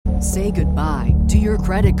Say goodbye to your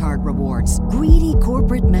credit card rewards. Greedy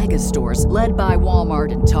corporate mega stores, led by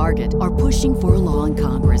Walmart and Target, are pushing for a law in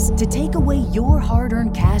Congress to take away your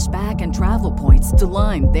hard-earned cash back and travel points to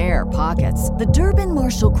line their pockets. The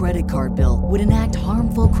Durbin-Marshall credit card bill would enact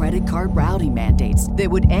harmful credit card routing mandates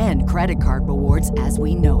that would end credit card rewards as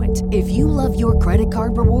we know it. If you love your credit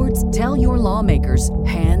card rewards, tell your lawmakers,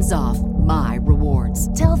 hands off my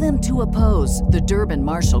rewards. Tell them to oppose the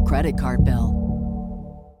Durbin-Marshall credit card bill.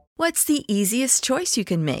 What's the easiest choice you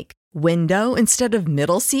can make? Window instead of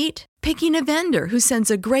middle seat? Picking a vendor who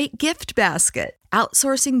sends a great gift basket?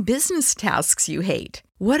 Outsourcing business tasks you hate?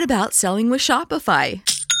 What about selling with Shopify?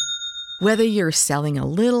 Whether you're selling a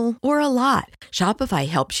little or a lot, Shopify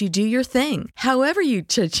helps you do your thing, however you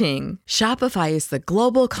cha-ching. Shopify is the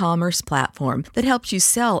global commerce platform that helps you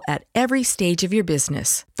sell at every stage of your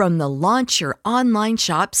business. From the launch your online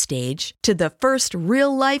shop stage to the first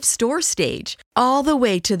real-life store stage, all the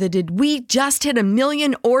way to the did we just hit 1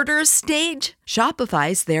 million orders stage.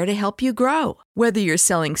 Shopify's there to help you grow. Whether you're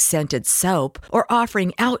selling scented soap or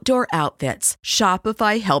offering outdoor outfits,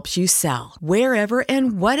 Shopify helps you sell. Wherever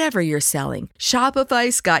and whatever you're selling,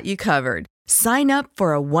 Shopify's got you covered. Sign up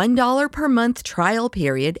for a $1 per month trial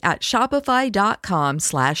period at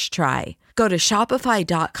shopify.com/try. Go to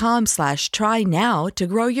shopify.com/try now to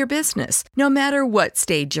grow your business, no matter what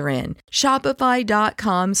stage you're in.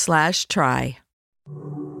 Shopify.com/try.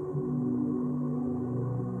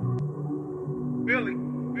 Billy.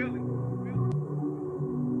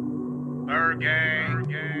 Gang.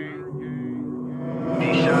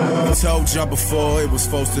 I told y'all before it was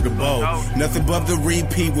supposed to the bowl. Nothing but the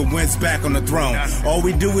repeat with wins back on the throne. All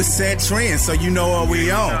we do is set trends, so you know what we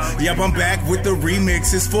on. Yep, I'm back with the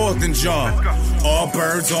remixes, 4th and John. All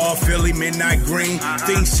birds, all Philly, midnight green.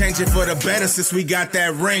 Things changing for the better since we got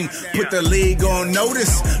that ring. Put the league on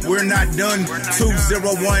notice, we're not done.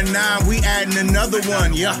 2019, we adding another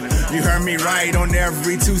one, yeah. You heard me right on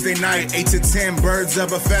every Tuesday night. 8 to 10 birds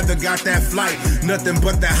of a feather, got that flight. Nothing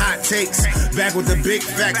but the hot takes. Back with the big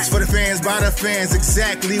facts for the fans, by the fans,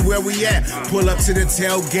 exactly where we at. Pull up to the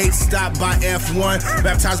tailgate, stop by F1,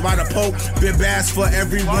 baptized by the Pope, big bass for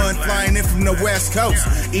everyone, flying in from the West Coast,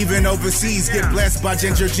 even overseas, get blessed by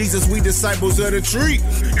Ginger Jesus, we disciples of the tree.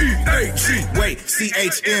 E-A-G, wait,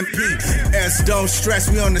 C-H-M-P, S, don't stress,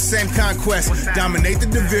 we on the same conquest, dominate the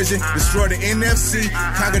division, destroy the NFC,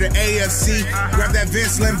 conquer the AFC, grab that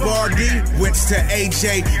Vince Lombardi, went to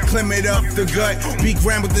AJ, climb it up the gut, beat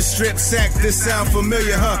Graham with the strip sack, this sound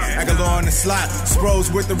familiar, huh? Aguilar on the slot, Sproles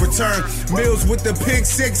with the return, Mills with the pick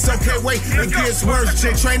six. Okay, wait, it gets worse.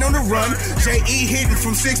 J Train on the run, J.E. hitting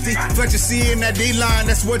from 60. Fletcher C in that D-line,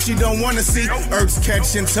 that's what you don't want to see. Ertz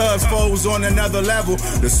catching tubs, foes on another level.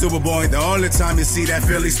 The Super Bowl ain't the only time you see that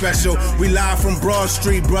Philly special. We live from Broad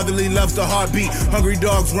Street, brotherly loves the heartbeat. Hungry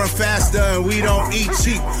dogs run faster and we don't eat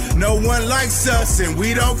cheap. No one likes us and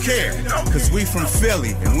we don't care, cause we from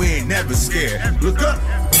Philly and we ain't never scared. Look up.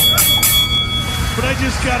 But I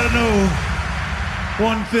just gotta know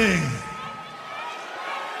one thing.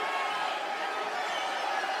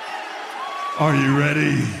 Are you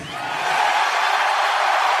ready?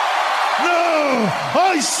 No!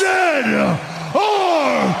 I said,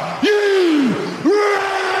 are you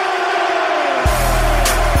ready?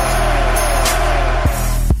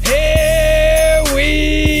 Here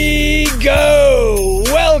we go!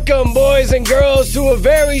 Welcome, boys and girls, to a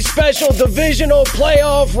very special divisional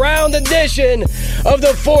playoff round edition of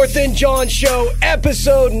the 4th and John Show,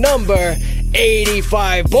 episode number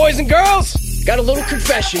 85. Boys and girls, got a little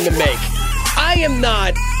confession to make. I am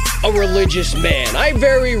not a religious man. I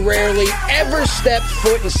very rarely ever step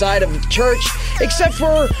foot inside of a church except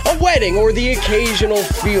for a wedding or the occasional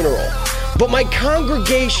funeral. But my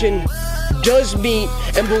congregation does meet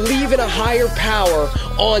and believe in a higher power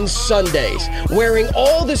on Sundays, wearing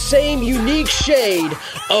all the same unique shade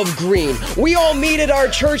of green. We all meet at our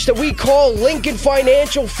church that we call Lincoln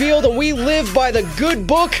Financial Field, and we live by the good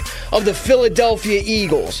book of the Philadelphia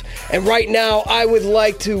Eagles. And right now, I would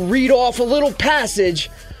like to read off a little passage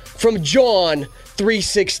from John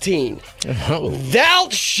 3:16. Thou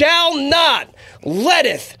shalt not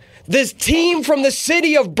letteth this team from the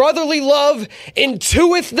city of brotherly love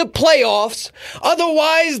intoeth the playoffs,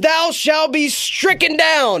 otherwise thou shalt be stricken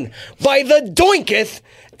down by the doinketh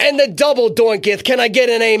And the double doinketh. Can I get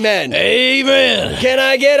an amen? Amen. Can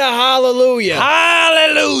I get a hallelujah?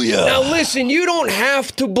 Hallelujah. Now listen, you don't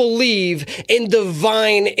have to believe in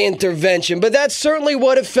divine intervention, but that's certainly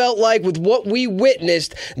what it felt like with what we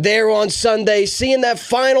witnessed there on Sunday, seeing that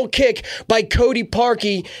final kick by Cody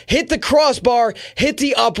Parkey hit the crossbar, hit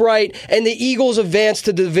the upright, and the Eagles advanced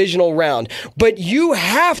to the divisional round. But you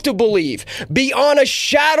have to believe, beyond a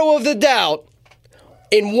shadow of the doubt,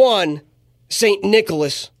 in one St.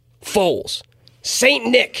 Nicholas Foles. St.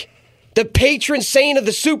 Nick, the patron saint of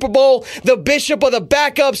the Super Bowl, the bishop of the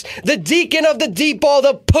backups, the deacon of the deep ball,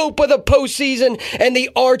 the pope of the postseason, and the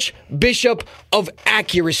archbishop of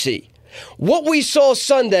accuracy. What we saw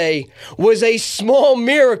Sunday was a small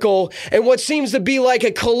miracle and what seems to be like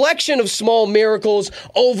a collection of small miracles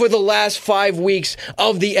over the last 5 weeks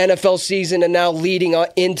of the NFL season and now leading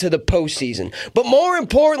into the postseason. But more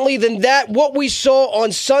importantly than that, what we saw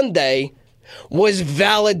on Sunday was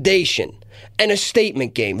validation. And a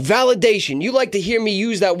statement game. Validation. You like to hear me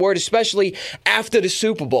use that word, especially after the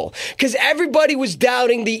Super Bowl. Because everybody was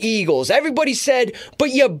doubting the Eagles. Everybody said,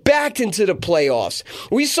 but you backed into the playoffs.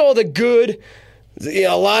 We saw the good, a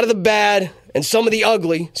lot of the bad, and some of the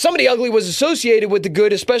ugly. Some of the ugly was associated with the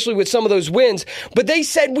good, especially with some of those wins. But they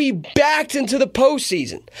said we backed into the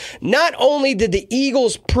postseason. Not only did the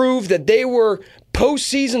Eagles prove that they were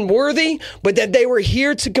postseason worthy, but that they were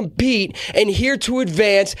here to compete and here to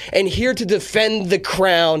advance and here to defend the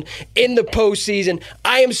crown in the postseason.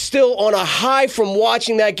 I am still on a high from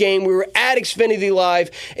watching that game. We were at Xfinity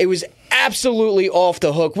Live. It was absolutely off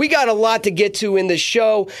the hook. We got a lot to get to in the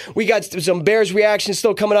show. We got some Bears reactions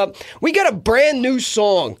still coming up. We got a brand new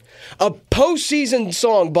song, a postseason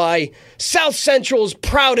song by South Central's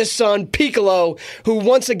proudest son, Piccolo, who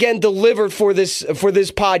once again delivered for this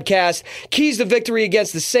podcast. Keys to victory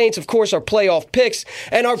against the Saints, of course, our playoff picks,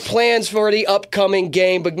 and our plans for the upcoming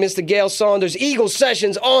game. But Mr. Gail Saunders, Eagle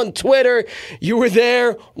Sessions on Twitter, you were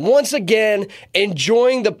there once again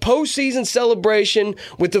enjoying the postseason celebration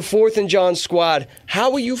with the 4th and John squad.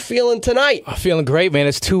 How are you feeling tonight? I'm feeling great, man.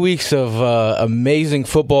 It's 2 weeks of amazing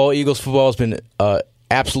football. Eagles football has been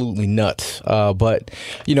absolutely nuts. But,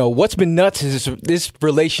 you know, what's been nuts is this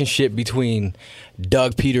relationship between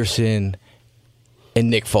Doug Peterson and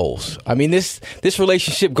Nick Foles. I mean, this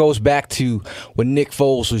relationship goes back to when Nick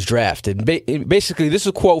Foles was drafted. Basically, this is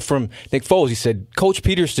a quote from Nick Foles. He said, "Coach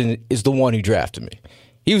Peterson is the one who drafted me.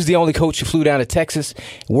 He was the only coach who flew down to Texas,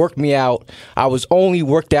 worked me out. I was only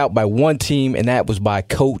worked out by one team, and that was by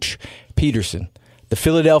Coach Peterson. The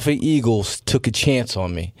Philadelphia Eagles took a chance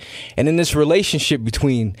on me." And in this relationship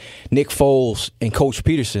between Nick Foles and Coach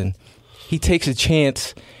Peterson, he takes a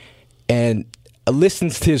chance and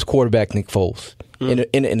listens to his quarterback, Nick Foles, in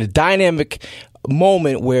a dynamic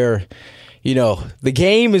moment where, you know, the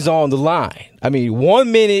game is on the line. I mean,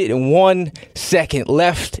 1 minute and 1 second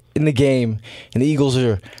left in the game, and the Eagles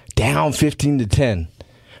are down 15-10.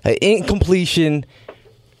 Incompletion.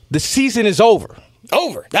 The season is over.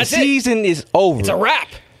 Over. That's it. The season is over. It's a wrap.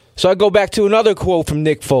 So I go back to another quote from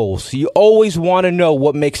Nick Foles. You always want to know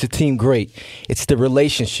what makes a team great. It's the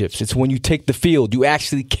relationships. It's when you take the field. You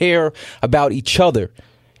actually care about each other.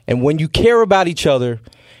 And when you care about each other,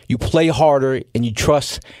 you play harder and you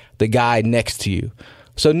trust the guy next to you.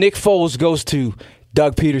 So Nick Foles goes to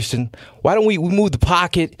Doug Peterson. Why don't we move the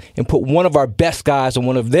pocket and put one of our best guys on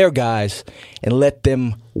one of their guys and let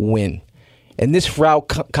them win? And this route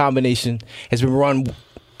combination has been run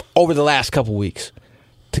over the last couple weeks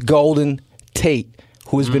to Golden Tate,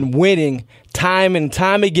 who has been winning time and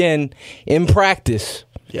time again in practice.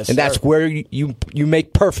 Yes, and that's where you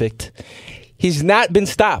make perfect. He's not been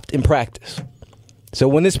stopped in practice. So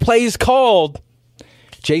when this play is called,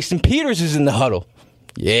 Jason Peters is in the huddle.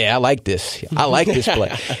 Yeah, I like this. I like this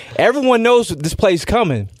play. Everyone knows this play's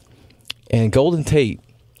coming. And Golden Tate,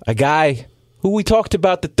 a guy who we talked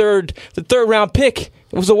about the third round pick,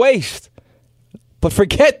 it was a waste. But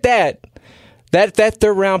forget that. That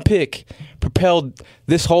third round pick propelled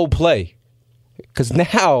this whole play. Because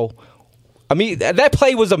now, I mean, that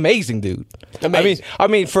play was amazing, dude. Amazing. I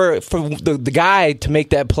mean, for the guy to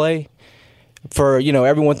make that play, for, you know,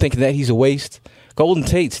 everyone thinking that he's a waste, Golden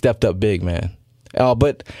Tate stepped up big, man.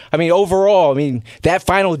 But I mean, overall, I mean, that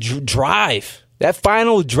final drive,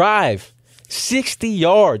 60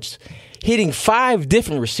 yards, hitting 5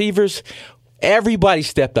 different receivers. Everybody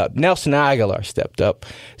stepped up. Nelson Aguilar stepped up.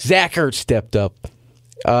 Zach Ertz stepped up.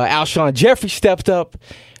 Alshon Jeffrey stepped up.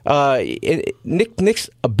 Nick's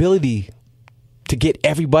ability to get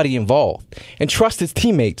everybody involved and trust his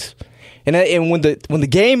teammates. And when the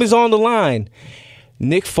game is on the line,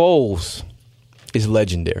 Nick Foles is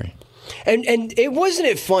legendary. And it wasn't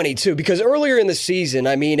it funny, too, because earlier in the season,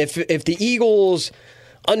 I mean, if the Eagles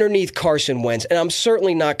underneath Carson Wentz, and I'm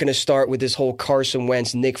certainly not going to start with this whole Carson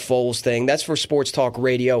Wentz, Nick Foles thing. That's for Sports Talk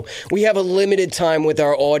Radio. We have a limited time with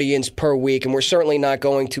our audience per week, and we're certainly not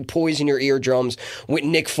going to poison your eardrums with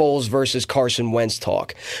Nick Foles versus Carson Wentz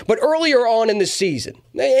talk. But earlier on in the season,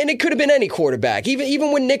 and it could have been any quarterback,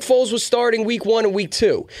 even when Nick Foles was starting week 1 and week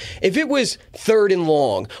 2, if it was 3rd and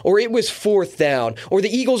long, or it was 4th down, or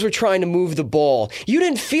the Eagles were trying to move the ball, you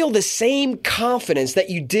didn't feel the same confidence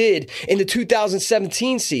that you did in the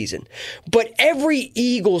 2017 season. But every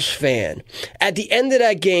Eagles fan at the end of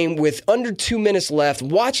that game with under 2 minutes left,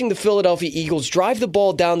 watching the Philadelphia Eagles drive the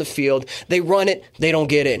ball down the field, they run it, they don't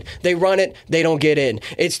get in. They run it, they don't get in.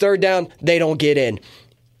 It's 3rd down, they don't get in.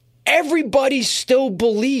 Everybody still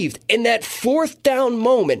believed in that 4th down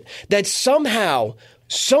moment that somehow,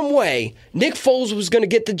 some way, Nick Foles was going to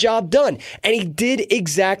get the job done. And he did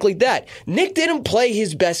exactly that. Nick didn't play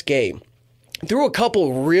his best game. Threw a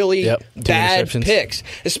couple really bad picks,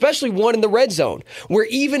 especially one in the red zone, where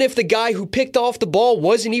even if the guy who picked off the ball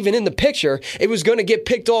wasn't even in the picture, it was going to get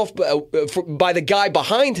picked off by the guy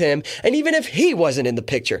behind him. And even if he wasn't in the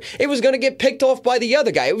picture, it was going to get picked off by the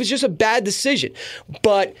other guy. It was just a bad decision.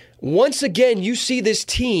 But once again, you see this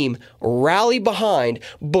team rally behind,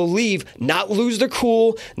 believe, not lose their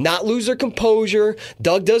cool, not lose their composure.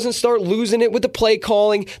 Doug doesn't start losing it with the play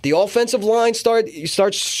calling. The offensive line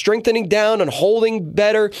starts strengthening down and holding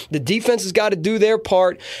better. The defense has got to do their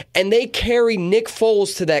part. And they carry Nick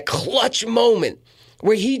Foles to that clutch moment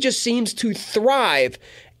where he just seems to thrive,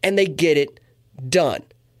 and they get it done.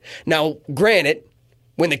 Now, granted,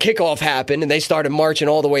 when the kickoff happened and they started marching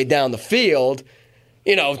all the way down the field,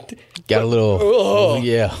 you know, got a little,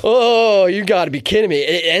 you got to be kidding me.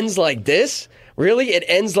 It ends like this? Really? It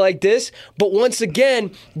ends like this? But once again,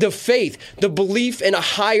 the faith, the belief in a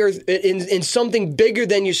higher, in something bigger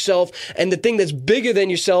than yourself, and the thing that's bigger than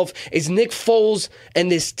yourself is Nick Foles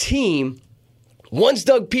and this team. Once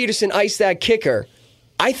Doug Peterson iced that kicker,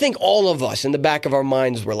 I think all of us in the back of our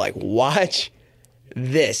minds were like, watch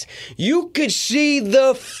this. You could see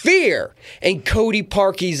the fear in Cody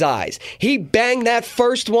Parkey's eyes. He banged that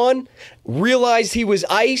first one, realized he was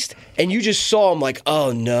iced, and you just saw him like,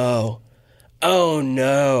 oh no. Oh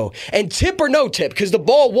no. And tip or no tip, because the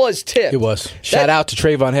ball was tipped. It was. Shout out to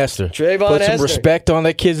Trayvon Hester. Put some respect on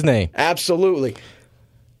that kid's name. Absolutely.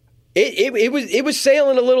 It was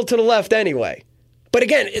sailing a little to the left anyway. But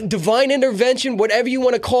again, divine intervention, whatever you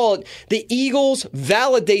want to call it, the Eagles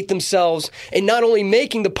validate themselves in not only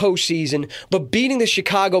making the postseason, but beating the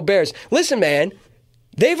Chicago Bears. Listen, man,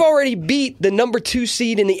 they've already beat the number 2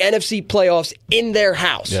 seed in the NFC playoffs in their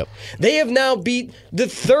house. Yep. They have now beat the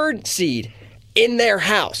 3rd seed in their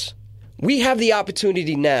house. We have the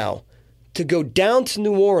opportunity now to go down to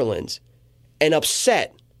New Orleans and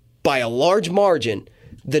upset by a large margin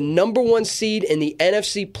the number 1 seed in the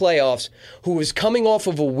NFC playoffs, who was coming off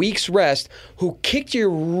of a week's rest, who kicked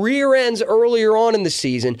your rear ends earlier on in the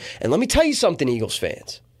season. And let me tell you something, Eagles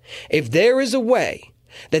fans. If there is a way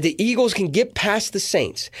that the Eagles can get past the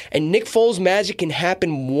Saints and Nick Foles' magic can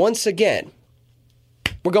happen once again,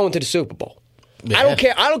 we're going to the Super Bowl. Yeah.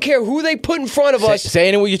 I don't care who they put in front of us.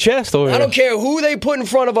 Saying it with your chest over I don't care who they put in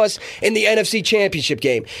front of us in the NFC Championship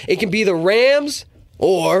game. It can be the Rams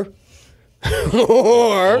or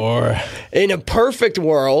in a perfect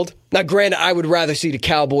world. Now, granted, I would rather see the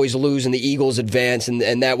Cowboys lose and the Eagles advance,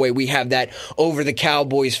 and that way we have that over the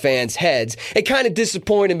Cowboys fans' heads. It kind of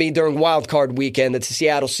disappointed me during Wild Card Weekend that the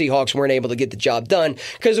Seattle Seahawks weren't able to get the job done,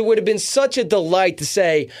 because it would have been such a delight to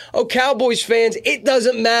say, oh, Cowboys fans, it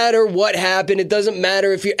doesn't matter what happened. It doesn't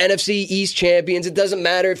matter if you're NFC East champions. It doesn't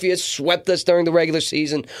matter if you swept us during the regular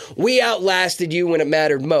season. We outlasted you when it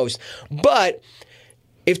mattered most. But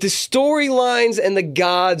if the storylines and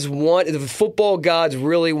the football gods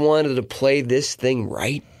really wanted to play this thing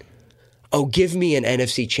right, give me an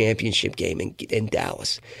NFC Championship game in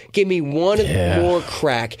Dallas. Give me one more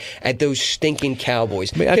crack at those stinking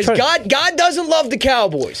Cowboys. Because God doesn't love the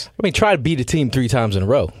Cowboys. I mean, try to beat a team 3 times in a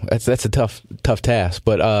row. That's a tough task.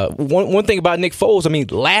 But one thing about Nick Foles, I mean,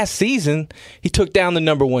 last season, he took down the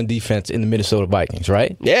number 1 defense in the Minnesota Vikings,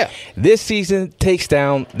 right? Yeah. This season takes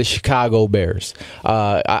down the Chicago Bears.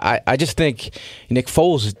 I just think Nick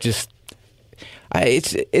Foles is just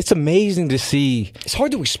it's amazing to see. It's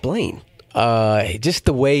hard to explain. Just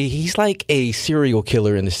the way he's like a serial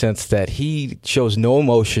killer in the sense that he shows no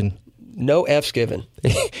emotion. No F's given.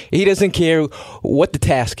 He doesn't care what the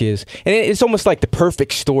task is. And it's almost like the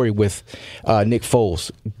perfect story with Nick Foles.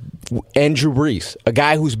 and Drew Brees, a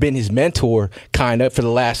guy who's been his mentor kind of for the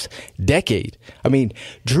last decade. I mean,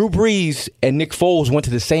 Drew Brees and Nick Foles went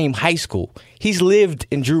to the same high school. He's lived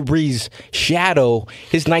in Drew Brees' shadow.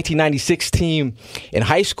 His 1996 team in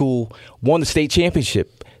high school won the state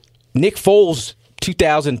championship. Nick Foles'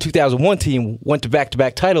 2000-2001 team went to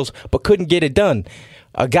back-to-back titles but couldn't get it done.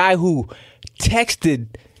 A guy who texted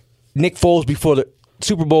Nick Foles before the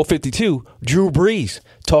Super Bowl 52, Drew Brees,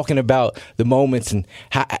 talking about the moments and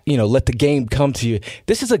how, let the game come to you.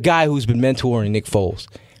 This is a guy who's been mentoring Nick Foles.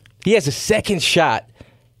 He has a second shot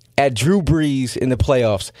at Drew Brees in the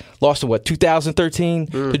playoffs. Lost in 2013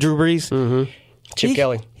 to Drew Brees? Mm-hmm. Chip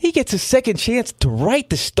Kelly. He gets a second chance to write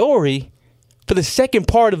the story for the second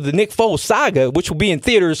part of the Nick Foles saga, which will be in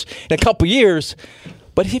theaters in a couple years.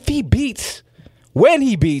 But when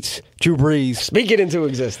he beats Drew Brees, speak it into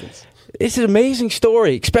existence. It's an amazing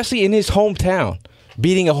story, especially in his hometown,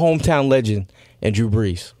 beating a hometown legend and Drew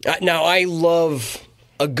Brees. Now, I love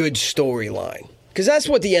a good storyline because that's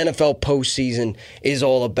what the NFL postseason is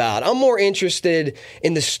all about. I'm more interested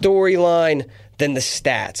in the storyline than the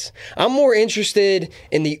stats. I'm more interested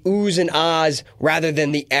in the oohs and ahs rather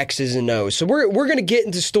than the X's and O's. So we're going to get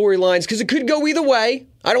into storylines because it could go either way.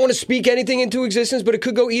 I don't want to speak anything into existence, but it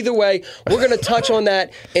could go either way. We're going to touch on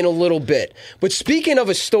that in a little bit. But speaking of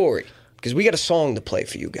a story, because we got a song to play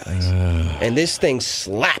for you guys, and this thing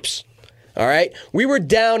slaps. All right? We were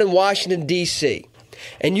down in Washington, D.C.,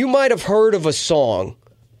 and you might have heard of a song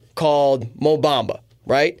called Mo Bamba,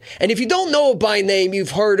 right? And if you don't know it by name,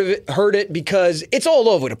 you've heard it because it's all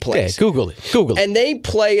over the place. Yeah, Google it. And they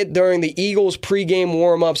play it during the Eagles pregame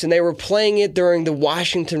warm-ups, and they were playing it during the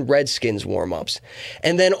Washington Redskins warm-ups.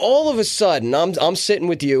 And then all of a sudden, I'm sitting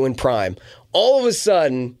with you in Prime, all of a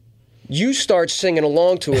sudden, you start singing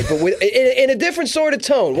along to it, but in a different sort of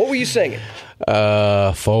tone. What were you singing?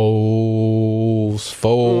 Foles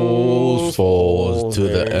to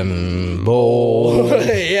the bowl.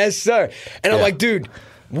 Yes, sir. And I'm like, dude,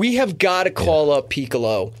 we have got to call up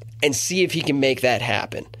Piccolo and see if he can make that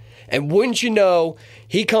happen. And wouldn't you know,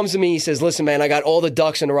 he comes to me, he says, listen, man, I got all the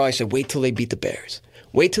ducks in a row. I said, wait till they beat the Bears.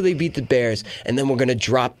 Wait till they beat the Bears, and then we're going to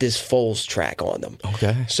drop this Foles track on them.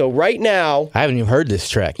 Okay. So right now... I haven't even heard this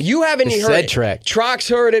track. You haven't even heard it. Track. Trox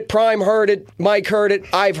heard it, Prime heard it, Mike heard it,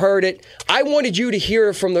 I've heard it. I wanted you to hear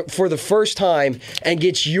it for the first time and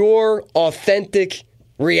get your authentic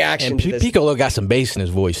reaction to this. Piccolo got some bass in his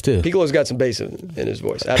voice, too. Piccolo's got some bass in his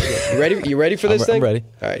voice. Absolutely. You ready for this thing? I'm ready.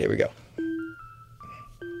 All right, here we go.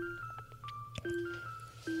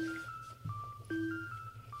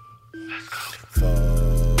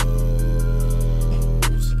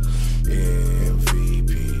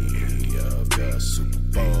 MVP of the Super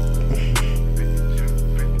Bowl.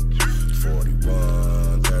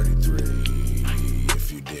 41-33,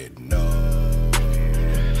 if you didn't know.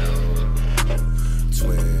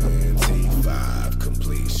 25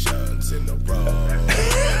 completions in a row.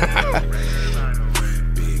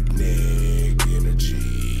 Big Nick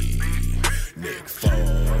energy. Nick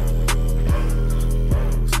Foles.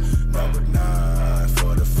 Number 9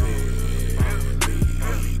 for the Philly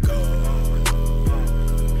Eagles.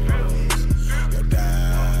 You're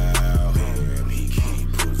down him, he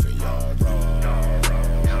keep proving y'all wrong.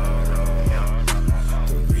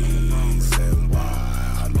 The reason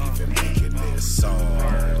why I'm even making this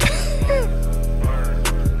song.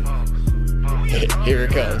 Here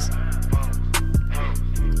it goes.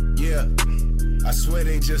 Yeah, I swear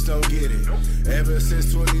they just don't get it. Ever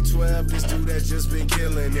since 2012, this dude has just been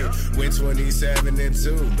killing it. Went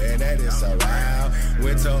 27-2, man, that is a wow.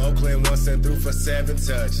 Went to Oakland once and threw for 7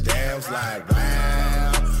 touchdowns, like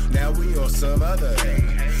wow. Now we on some other thing,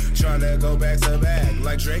 trying to go back to back,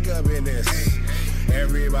 like Drake up in this.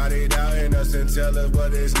 Everybody doubting us and tell us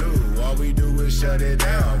what is new. All we do is shut it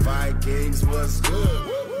down. Vikings was good.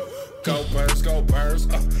 Go Birds, go Birds,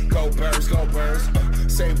 go Birds, go Birds.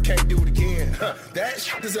 Same can't do it again. That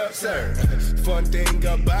shit is absurd. Fun thing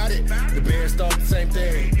about it, the Bears thought the same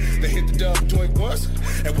thing. They hit the double joint once,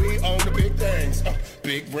 and we own the big things.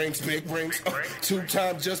 Big rings, 2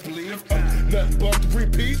 times just believe. Nothing but the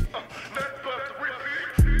repeat.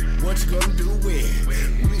 What you gonna do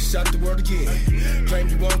when we shut the world again? Claim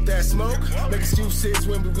you want that smoke, make excuses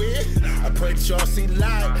when we win. I pray that y'all see the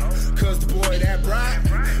light, cause the boy that bright.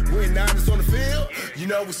 When Niners on the field, you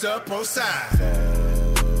know what's up on side.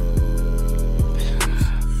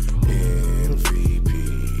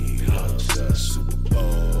 MVP of the Super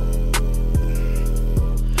Bowl.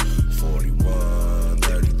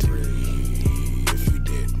 41-33, if you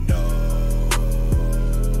didn't know.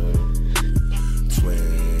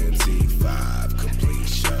 25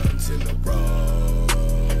 completions in a row.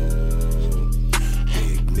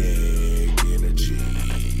 Big Nick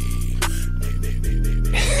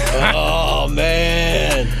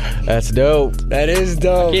That's dope. That is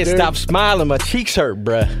dope. Can't dude. stop smiling. My cheeks hurt,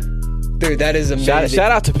 bruh. Dude, that is amazing.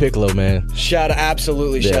 Shout out to Piccolo, man.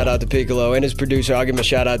 Absolutely shout out to Piccolo and his producer. I'll give him a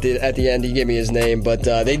shout out at the end. He gave me his name, but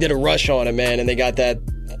they did a rush on it, man, and they got that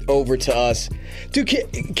over to us. Dude,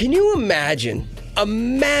 can you imagine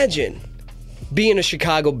being a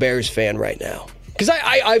Chicago Bears fan right now? Because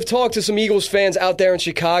I've talked to some Eagles fans out there in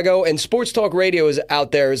Chicago, and Sports Talk Radio is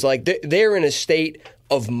out there is like they're in a state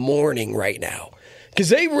of mourning right now. Because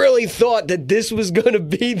they really thought that this was going to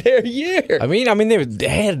be their year. I mean,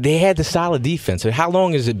 they had the solid defense. How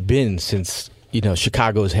long has it been since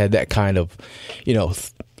Chicago's had that kind of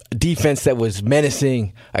defense that was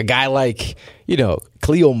menacing? A guy like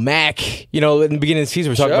Khalil Mack. In the beginning of the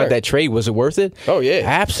season, we're talking about that trade. Was it worth it? Oh yeah,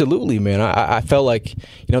 absolutely, man. I felt like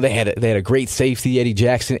they had a great safety. Eddie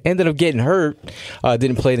Jackson ended up getting hurt.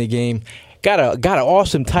 Didn't play in the game. Got an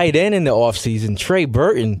awesome tight end in the offseason, Trey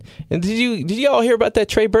Burton. And did you all hear about that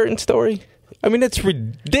Trey Burton story? I mean, it's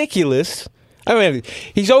ridiculous. I mean,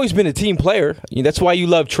 he's always been a team player. That's why you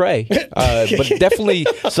love Trey. But definitely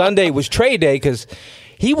Sunday was Trey Day because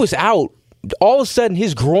he was out. All of a sudden,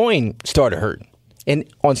 his groin started hurting. And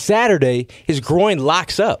on Saturday, his groin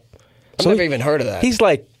locks up. I've never even heard of that. He's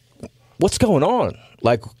like, what's going on?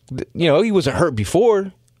 Like, he wasn't hurt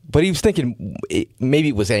before. But he was thinking maybe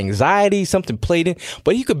it was anxiety, something played in.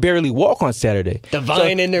 But he could barely walk on Saturday.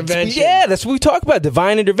 Divine intervention. Yeah, that's what we talk about,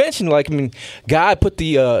 divine intervention. Like, God put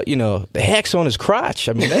the hex on his crotch.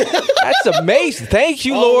 I mean, that's amazing. Thank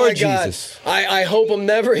you, Lord Jesus. I hope I'm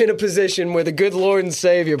never in a position where the good Lord and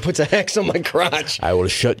Savior puts a hex on my crotch. I will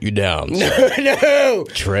shut you down. No.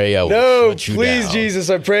 Trey, I will shut you down. Please, Jesus,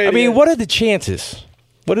 I pray. I mean, what are the chances?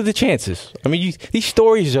 What are the chances? I mean, these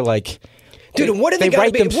stories are like... Dude, what do they got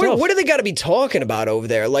to be talking about over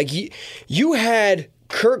there? Like, you had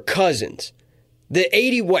Kirk Cousins, the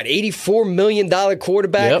 $84 million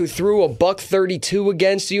quarterback who threw $132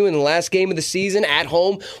 against you in the last game of the season at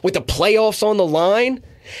home with the playoffs on the line,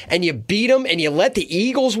 and you beat them, and you let the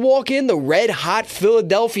Eagles walk in, the red-hot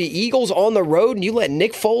Philadelphia Eagles on the road, and you let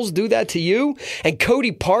Nick Foles do that to you? And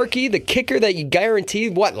Cody Parkey, the kicker that you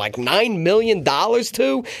guaranteed, like $9 million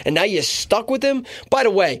to, and now you're stuck with him? By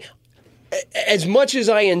the way, as much as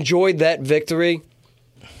I enjoyed that victory,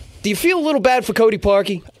 do you feel a little bad for Cody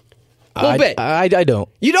Parkey? A little bit. I don't.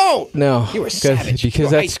 You don't? No. You're a savage.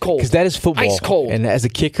 Because You're ice cold. Because that is football. Ice cold. And as a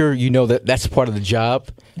kicker, that's part of the job.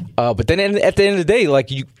 But then at the end of the day,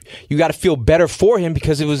 like you got to feel better for him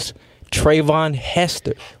because it was Trayvon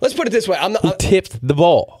Hester. Let's put it this way: who tipped the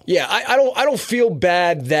ball. Yeah, I don't feel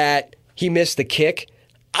bad that he missed the kick.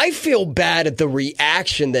 I feel bad at the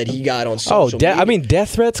reaction that he got on social media. I mean,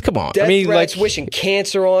 death threats? Come on. Death threats, wishing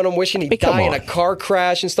cancer on him, wishing he'd die in a car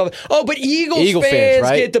crash and stuff. Oh, but Eagles fans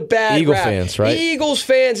right? get the bad Eagle rap. Fans, right? Eagles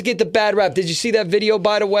fans get the bad rap. Did you see that video,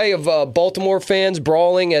 by the way, of Baltimore fans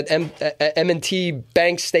brawling at M&T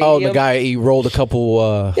Bank Stadium? Oh, the guy, he rolled a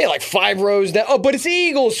couple... Yeah, like 5 rows down. Oh, but it's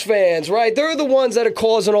Eagles fans, right? They're the ones that are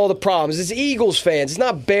causing all the problems. It's Eagles fans. It's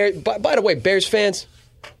not Bears. By the way, Bears fans,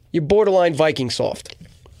 you're borderline Viking soft.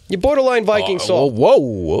 You're borderline Viking soft.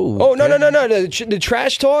 Whoa. Oh, no. The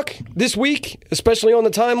trash talk this week, especially on the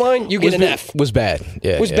timeline, you get an F. Was bad.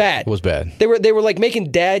 Yeah, bad. It was bad. They were like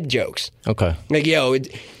making dad jokes. Okay. Like,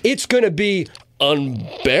 it's going to be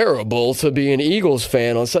unbearable to be an Eagles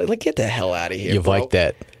fan on Sunday. Like, get the hell out of here, You bro. like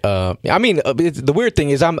that. I mean, the weird thing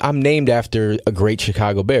is I'm named after a great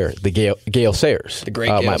Chicago Bear, the Gale Sayers. The great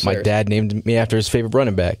Gale Sayers. My dad named me after his favorite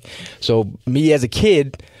running back. So me as a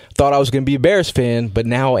kid thought I was going to be a Bears fan, but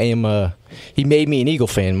now I am. He made me an Eagle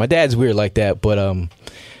fan. My dad's weird like that, but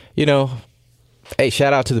hey,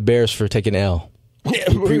 shout out to the Bears for taking L.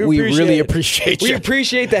 We really appreciate you. We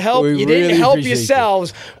appreciate the help. You didn't help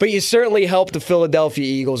yourselves, but you certainly helped the Philadelphia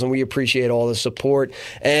Eagles, and we appreciate all the support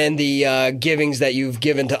and the givings that you've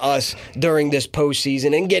given to us during this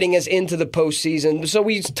postseason and getting us into the postseason. So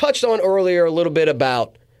we touched on earlier a little bit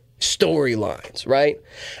about storylines, right?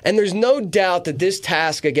 And there's no doubt that this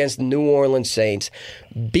task against the New Orleans Saints,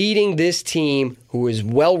 beating this team who is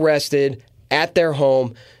well rested at their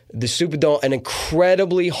home, the Superdome, an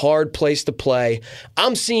incredibly hard place to play.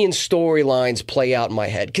 I'm seeing storylines play out in my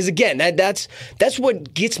head. Because again, that's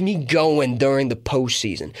what gets me going during the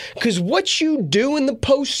postseason. Because what you do in the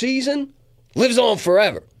postseason lives on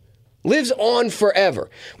forever. Lives on forever.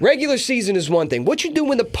 Regular season is one thing. What you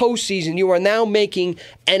do in the postseason, you are now making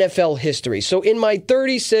NFL history. So in my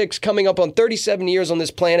 36, coming up on 37 years on this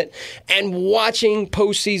planet, and watching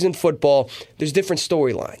postseason football, there's different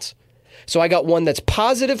storylines. So I got one that's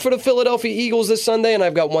positive for the Philadelphia Eagles this Sunday, and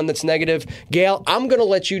I've got one that's negative. Gail, I'm going to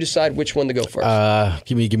let you decide which one to go first.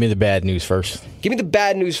 Give me the bad news first. Give me the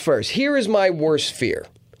bad news first. Here is my worst fear.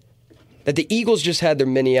 that the Eagles just had their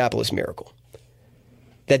Minneapolis miracle.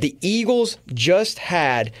 That the Eagles just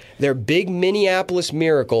had their big Minneapolis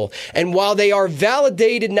miracle. And while they are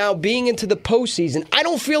validated now being into the postseason, I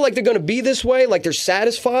don't feel like they're going to be this way, like they're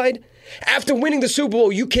satisfied. After winning the Super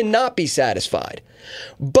Bowl, you cannot be satisfied.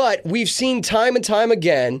 But we've seen time and time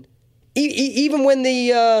again, even when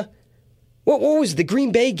the... What was the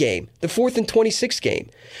Green Bay game? The 4th and 26 game.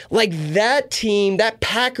 Like that team, that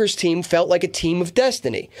Packers team felt like a team of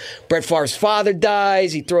destiny. Brett Favre's father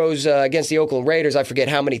dies. He throws against the Oakland Raiders, I forget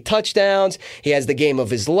how many touchdowns. He has the game of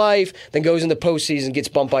his life. Then goes into postseason, gets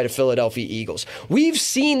bumped by the Philadelphia Eagles. We've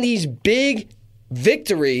seen these big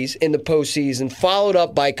victories in the postseason followed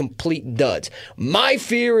up by complete duds. My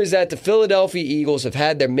fear is that the Philadelphia Eagles have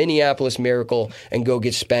had their Minneapolis miracle and go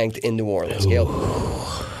get spanked in New Orleans.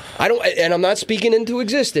 And I'm not speaking into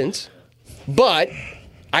existence, but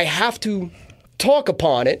I have to talk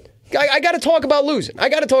upon it. I got to talk about losing. I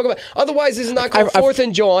got to talk about. Otherwise, this is not called Fourth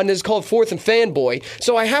and John. This is called Fourth and Fanboy.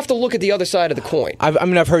 So I have to look at the other side of the coin.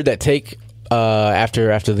 I've heard that take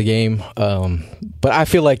after the game, but I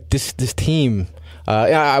feel like this team.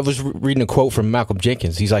 I was reading a quote from Malcolm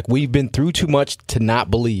Jenkins. He's like, "We've been through too much to not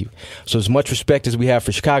believe. So as much respect as we have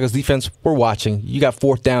for Chicago's defense, we're watching. You got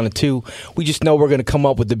 4th down and 2. We just know we're going to come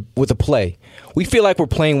up with a play. We feel like we're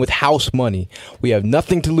playing with house money. We have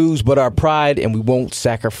nothing to lose but our pride, and we won't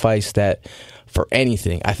sacrifice that for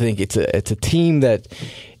anything." I think it's a team that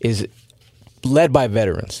is led by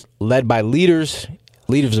veterans, led by leaders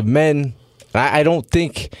of men. I don't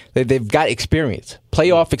think that they've got experience,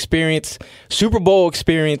 playoff experience, Super Bowl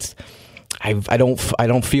experience. I don't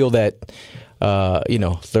feel that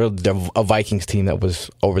they're a Vikings team that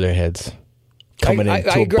was over their heads coming into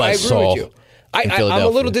a buzzsaw. I'm a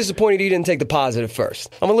little disappointed you didn't take the positive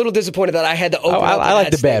first. I'm a little disappointed that I had to open up. I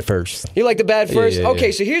like the bad first. You like the bad first? Yeah.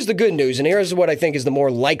 Okay, so here's the good news, and here's what I think is the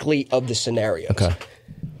more likely of the scenarios. Okay.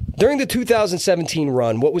 During the 2017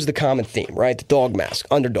 run, what was the common theme, right? The dog mask,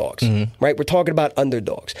 underdogs, right? We're talking about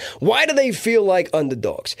underdogs. Why do they feel like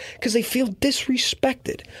underdogs? Because they feel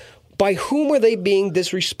disrespected. By whom are they being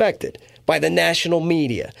disrespected? By the national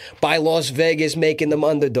media, by Las Vegas making them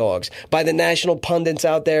underdogs, by the national pundits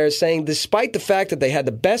out there saying despite the fact that they had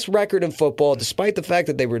the best record in football, despite the fact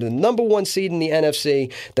that they were the number 1 seed in the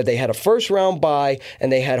NFC, that they had a first-round bye,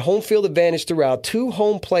 and they had home field advantage throughout 2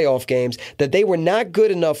 home playoff games, that they were not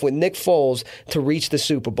good enough with Nick Foles to reach the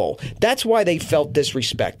Super Bowl. That's why they felt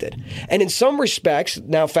disrespected. And in some respects,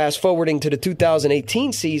 now fast-forwarding to the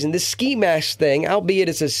 2018 season, this ski mask thing, albeit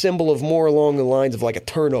it's a symbol of more along the lines of like a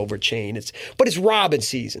turnover chain, but it's robbing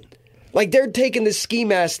season. Like they're taking this ski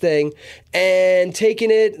mask thing and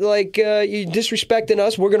taking it like you're disrespecting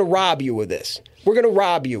us. We're going to rob you of this. We're going to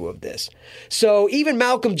rob you of this. So even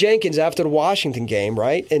Malcolm Jenkins after the Washington game,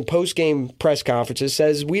 right, in post-game press conferences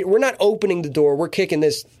says we're not opening the door. We're kicking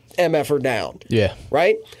this MFer down. Yeah.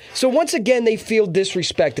 Right? So once again, they feel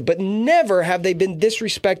disrespected, but never have they been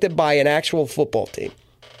disrespected by an actual football team,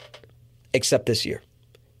 except this year.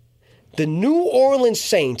 The New Orleans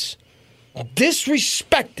Saints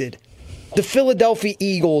disrespected the Philadelphia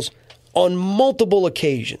Eagles on multiple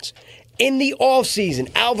occasions. In the offseason,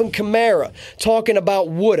 Alvin Kamara talking about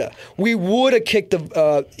we woulda kicked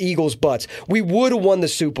the Eagles' butts. We woulda won the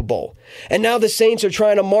Super Bowl. And now the Saints are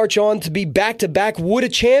trying to march on to be back-to-back woulda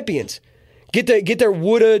champions. Get their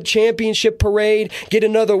woulda championship parade, get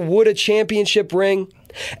another woulda championship ring.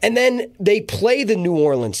 And then they play the New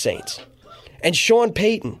Orleans Saints. And Sean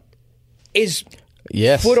Payton is...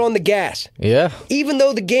 Yes. Foot on the gas. Yeah. Even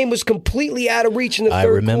though the game was completely out of reach in the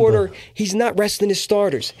third quarter, he's not resting his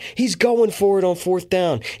starters. He's going for it on 4th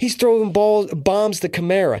down. He's throwing bombs to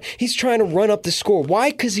Kamara. He's trying to run up the score.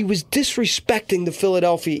 Why? Because he was disrespecting the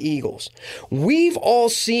Philadelphia Eagles. We've all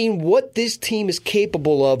seen what this team is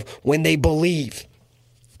capable of when they believe.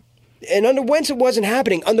 And under Wentz, it wasn't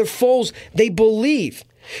happening. Under Foles, they believe.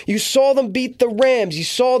 You saw them beat the Rams. You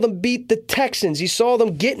saw them beat the Texans. You saw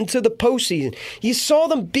them get into the postseason. You saw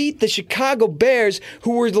them beat the Chicago Bears,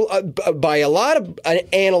 who were, by a lot of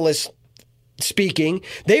analysts speaking,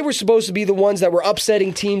 they were supposed to be the ones that were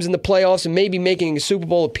upsetting teams in the playoffs and maybe making a Super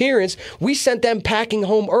Bowl appearance. We sent them packing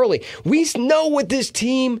home early. We know what this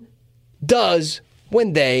team does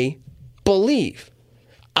when they believe.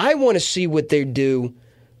 I want to see what they do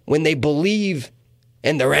when they believe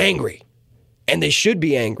and they're angry. And they should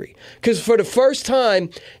be angry. Because for the first time,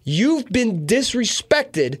 you've been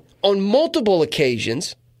disrespected on multiple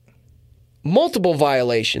occasions, multiple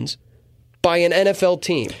violations, by an NFL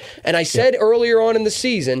team. And I said earlier on in the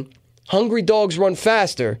season, hungry dogs run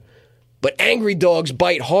faster, but angry dogs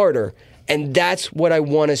bite harder. And that's what I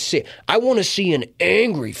want to see. I want to see an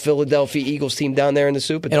angry Philadelphia Eagles team down there in the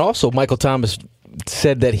Superdome. And also, Michael Thomas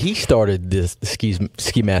said that he started this ski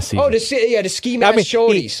mask season. Oh, the ski mask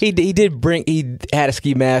shorties. He had a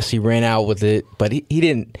ski mask. He ran out with it, but he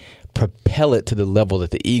didn't propel it to the level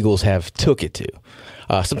that the Eagles have took it to.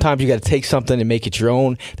 Sometimes you got to take something and make it your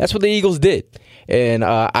own. That's what the Eagles did. And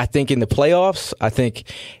I think in the playoffs, I think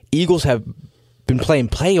Eagles have been playing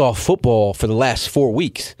playoff football for the last 4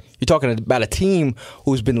 weeks. You're talking about a team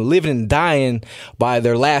who's been living and dying by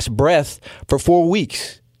their last breath for 4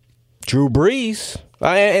 weeks. Drew Brees.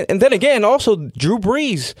 And then again, also, Drew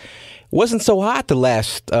Brees wasn't so hot the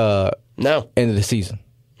last end of the season.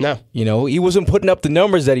 No. You know, he wasn't putting up the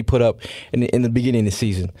numbers that he put up in the beginning of the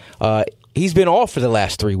season. He's been off for the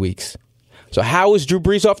last 3 weeks. So how is Drew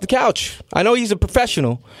Brees off the couch? I know he's a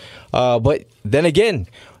professional, but then again,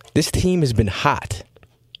 this team has been hot.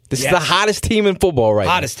 This is the hottest team in football right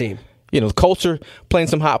now. Hottest team. You know, the culture playing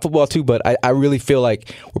some hot football too, but I really feel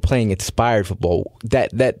like we're playing inspired football.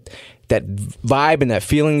 That vibe and that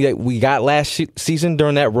feeling that we got last season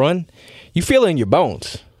during that run, you feel it in your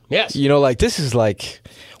bones. Yes. You know, like this is like,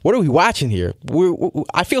 what are we watching here?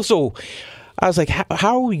 I was like,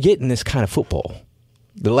 how are we getting this kind of football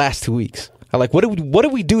the last 2 weeks? Like, what do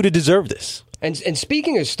we do to deserve this? And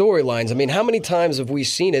speaking of storylines, I mean, how many times have we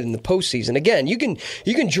seen it in the postseason? Again, you can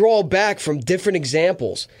draw back from different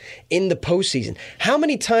examples in the postseason. How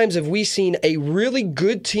many times have we seen a really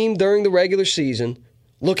good team during the regular season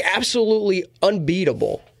look absolutely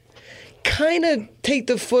unbeatable, kind of take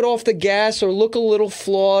the foot off the gas or look a little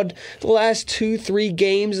flawed the last 2-3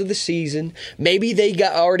 games of the season? Maybe they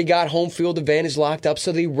already got home field advantage locked up,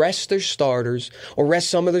 so they rest their starters or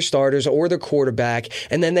rest some of their starters or their quarterback,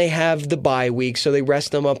 and then they have the bye week, so they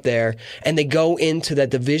rest them up there, and they go into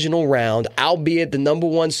that divisional round, albeit the number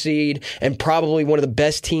 1 seed and probably one of the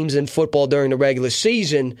best teams in football during the regular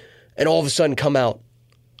season, and all of a sudden come out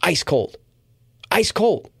ice cold. Ice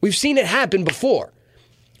cold. We've seen it happen before.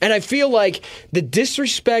 And I feel like the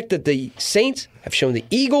disrespect that the Saints have shown the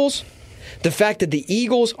Eagles, the fact that the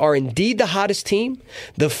Eagles are indeed the hottest team,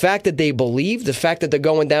 the fact that they believe, the fact that they're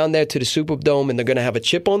going down there to the Superdome and they're going to have a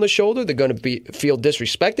chip on their shoulder, they're going to feel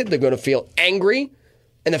disrespected, they're going to feel angry,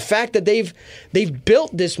 and the fact that they've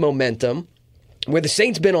built this momentum where the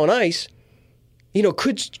Saints been on ice, you know,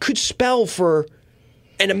 could spell for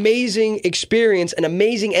an amazing experience, an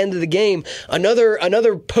amazing end of the game,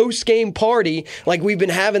 another post-game party like we've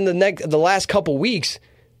been having the last couple weeks,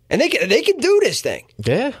 and they can do this thing.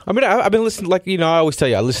 Yeah, I mean, I've been listening. Like, you know, I always tell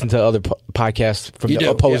you, I listen to other podcasts from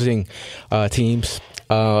the opposing teams,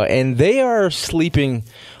 and they are sleeping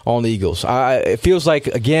on the Eagles. It feels like,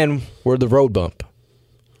 again, we're the road bump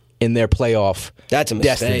in their playoff. That's a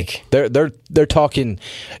mistake. Destiny. They're talking,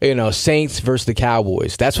 you know, Saints versus the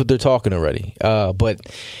Cowboys. That's what they're talking already. But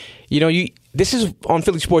you know, this is on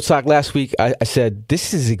Philly Sports Talk last week. I said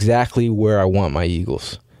this is exactly where I want my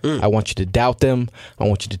Eagles. I want you to doubt them. I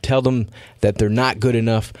want you to tell them that they're not good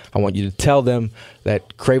enough. I want you to tell them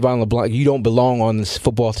that Cravon LeBlanc, you don't belong on this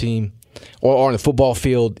football team or on the football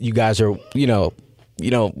field. You guys are, you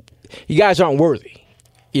guys aren't worthy.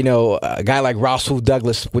 You know, a guy like Rasul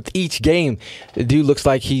Douglas, with each game, the dude looks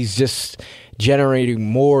like he's just generating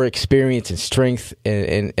more experience and strength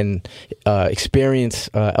and experience.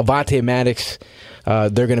 Avonte Maddox,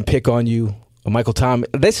 they're going to pick on you. Michael Thomas.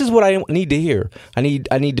 This is what I need to hear. I need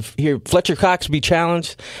to hear Fletcher Cox be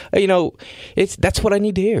challenged. You know, that's what I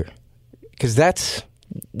need to hear, because that's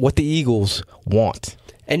what the Eagles want.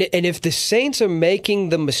 And if the Saints are making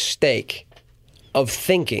the mistake of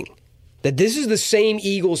thinking that this is the same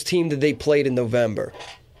Eagles team that they played in November,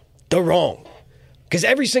 they're wrong. Because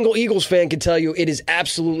every single Eagles fan can tell you it is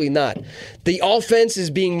absolutely not. The offense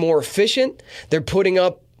is being more efficient. They're putting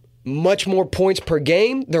up much more points per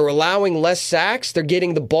game. They're allowing less sacks. They're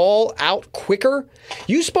getting the ball out quicker.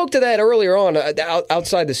 You spoke to that earlier on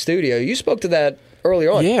outside the studio. You spoke to that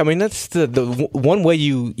earlier on. Yeah, I mean, that's the one way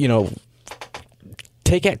you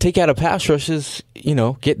take out a pass rush is,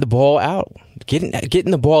 get the ball out.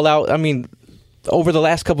 Getting the ball out. I mean, over the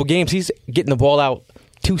last couple games, he's getting the ball out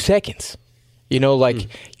 2 seconds. You're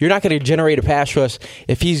not going to generate a pass rush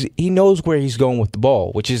if he knows where he's going with the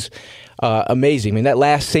ball, which is amazing. I mean, that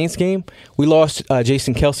last Saints game, we lost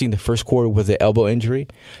Jason Kelce in the first quarter with an elbow injury.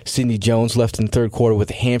 Sidney Jones left in the third quarter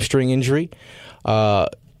with a hamstring injury.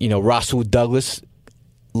 Rasul Douglas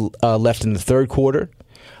left in the third quarter.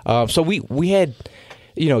 So we had,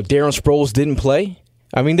 Darren Sproles didn't play.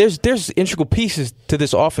 I mean, there's integral pieces to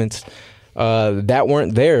this offense that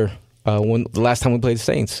weren't there when the last time we played the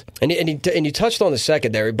Saints. And you touched on the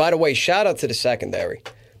secondary. By the way, shout out to the secondary.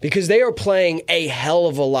 because they are playing a hell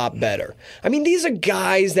of a lot better. I mean, these are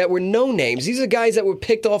guys that were no names. These are guys that were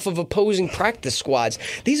picked off of opposing practice squads.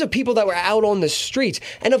 These are people that were out on the streets.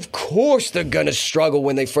 And of course they're going to struggle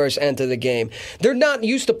when they first enter the game. They're not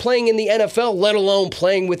used to playing in the NFL, let alone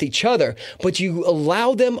playing with each other. But you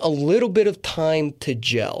allow them a little bit of time to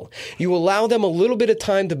gel. You allow them a little bit of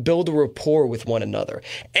time to build a rapport with one another.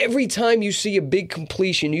 Every time you see a big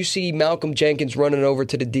completion, you see Malcolm Jenkins running over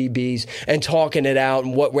to the DBs and talking it out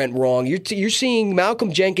and what went wrong. You're seeing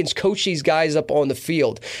Malcolm Jenkins coach these guys up on the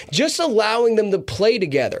field. Just allowing them to play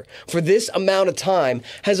together for this amount of time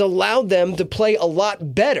has allowed them to play a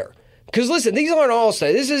lot better. Because listen, these aren't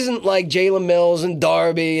all-stars. This isn't like Jalen Mills and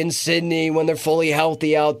Darby and Sidney when they're fully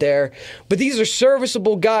healthy out there. But these are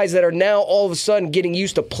serviceable guys that are now all of a sudden getting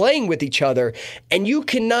used to playing with each other, and you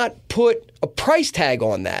cannot put a price tag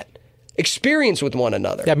on that. Experience with one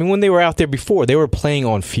another. Yeah, I mean, when they were out there before, they were playing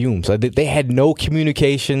on fumes. They had no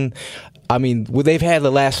communication. I mean, they've had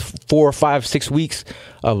the last 4, 5, 6 weeks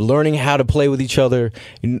of learning how to play with each other,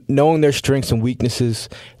 knowing their strengths and weaknesses,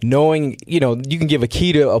 knowing, you can give a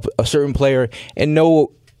key to a certain player and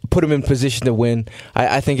put them in position to win.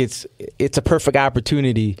 I think it's a perfect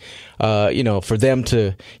opportunity, for them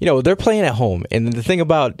to, they're playing at home. And the thing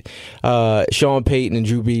about Sean Payton and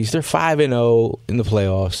Drew Brees, they're 5-0 in the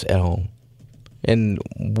playoffs at home. And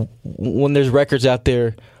when there's records out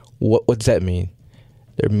there, what does that mean?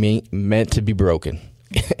 They're meant to be broken.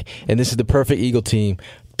 And this is the perfect Eagle team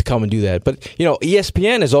to come and do that. But,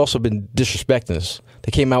 ESPN has also been disrespecting us.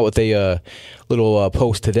 They came out with a little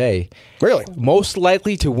post today. Really? Most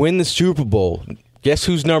likely to win the Super Bowl. Guess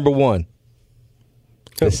who's number one?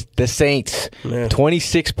 The Saints. Yeah.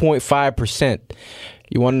 26.5%.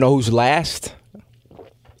 You want to know who's last?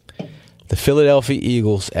 The Philadelphia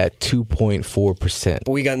Eagles at 2.4%.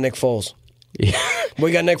 But we got Nick Foles. Yeah.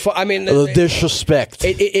 We got Nick Foles. I mean, the disrespect.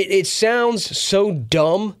 It sounds so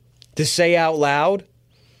dumb to say out loud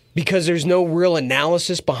because there's no real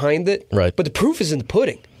analysis behind it. Right. But the proof is in the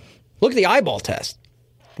pudding. Look at the eyeball test.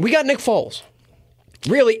 We got Nick Foles.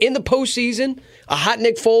 Really, in the postseason, a hot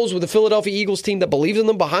Nick Foles with the Philadelphia Eagles team that believes in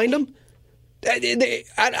them behind him.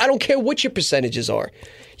 I don't care what your percentages are.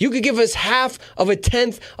 You could give us half of a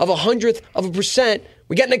tenth of a hundredth of a percent.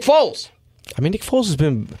 We got Nick Foles. I mean, Nick Foles has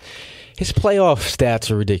been... His playoff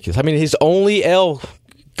stats are ridiculous. I mean, his only L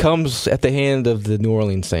comes at the hand of the New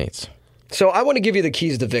Orleans Saints. So I want to give you the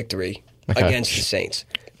keys to victory against the Saints.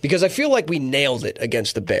 Because I feel like we nailed it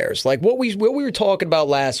against the Bears. Like what we were talking about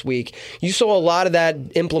last week, you saw a lot of that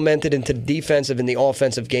implemented into the defensive and the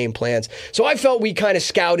offensive game plans. So I felt we kind of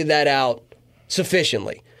scouted that out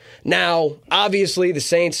sufficiently. Now, obviously, the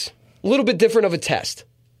Saints, a little bit different of a test.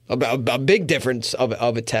 A big difference of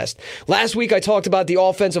a test. Last week I talked about the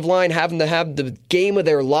offensive line having to have the game of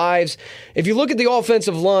their lives. If you look at the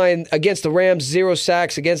offensive line against the Rams, 0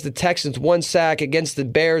 sacks. Against the Texans, 1 sack. Against the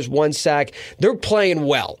Bears, 1 sack. They're playing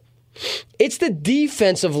well. It's the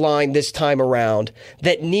defensive line this time around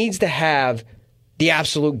that needs to have the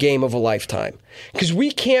absolute game of a lifetime. Because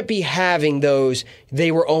we can't be having those,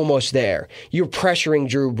 they were almost there. You're pressuring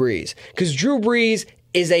Drew Brees. Because Drew Brees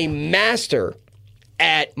is a master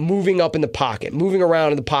at moving up in the pocket, moving around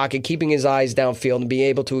in the pocket, keeping his eyes downfield, and being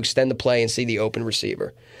able to extend the play and see the open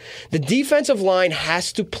receiver. The defensive line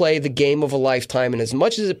has to play the game of a lifetime, and as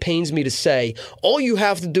much as it pains me to say, all you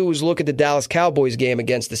have to do is look at the Dallas Cowboys game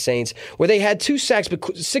against the Saints, where they had 2 sacks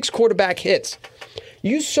but 6 quarterback hits.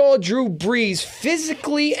 You saw Drew Brees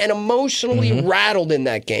physically and emotionally rattled in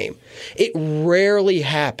that game. It rarely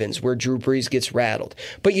happens where Drew Brees gets rattled.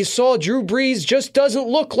 But you saw Drew Brees just doesn't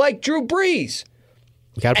look like Drew Brees.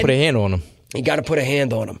 You got to put a hand on him. You got to put a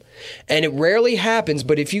hand on him. And it rarely happens,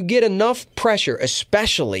 but if you get enough pressure,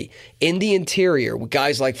 especially in the interior, with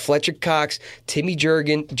guys like Fletcher Cox, Timmy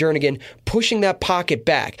Jernigan, pushing that pocket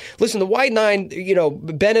back. Listen, the wide nine,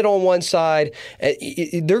 Bennett on one side,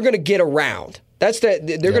 they're going to get around.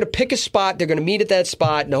 They're going to pick a spot, they're going to meet at that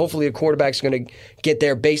spot, and hopefully the quarterback's going to get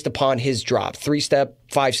there based upon his drop. 3-step,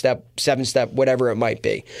 5-step, 7-step, whatever it might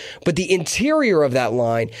be. But the interior of that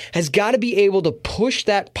line has got to be able to push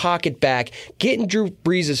that pocket back, get in Drew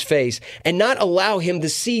Brees' face, and not allow him to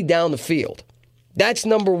see down the field. That's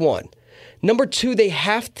number one. Number two, they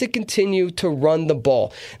have to continue to run the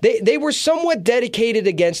ball. They were somewhat dedicated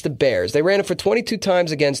against the Bears. They ran it for 22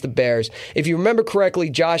 times against the Bears. If you remember correctly,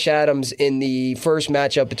 Josh Adams in the first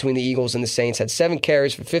matchup between the Eagles and the Saints had 7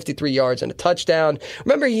 carries for 53 yards and a touchdown.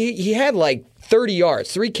 Remember, he had like 30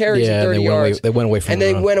 yards, 3 carries and 30 yards. They went away from him. And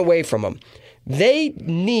they went away from him. They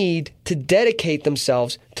need to dedicate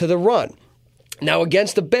themselves to the run. Now,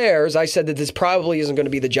 against the Bears, I said that this probably isn't going to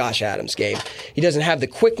be the Josh Adams game. He doesn't have the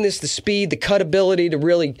quickness, the speed, the cut ability to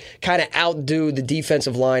really kind of outdo the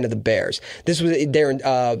defensive line of the Bears. This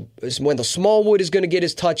was Wendell Smallwood is going to get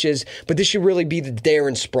his touches, but this should really be the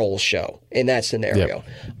Darren Sproles show in that scenario. Yep.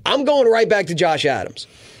 I'm going right back to Josh Adams.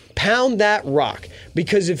 Pound that rock,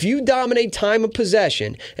 because if you dominate time of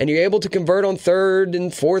possession and you're able to convert on third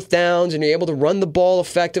and fourth downs and you're able to run the ball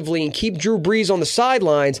effectively and keep Drew Brees on the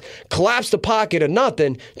sidelines, collapse the pocket or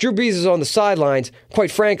nothing, Drew Brees is on the sidelines.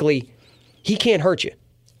 Quite frankly, he can't hurt you.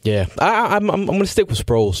 Yeah, I'm going to stick with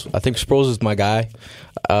Sproles. I think Sproles is my guy.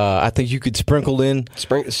 I think you could sprinkle in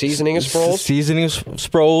seasoning of Sproles,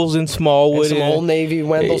 Sproles and Smallwood, and some Old Navy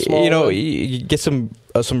Wendell Smallwood. You get some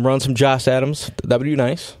runs from Josh Adams. That would be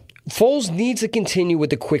nice. Foles needs to continue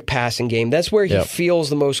with the quick passing game. That's where he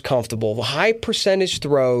feels the most comfortable. High percentage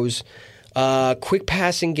throws, quick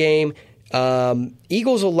passing game.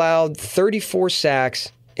 Eagles allowed 34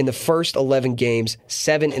 sacks in the first 11 games,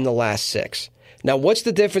 7 in the last 6. Now, what's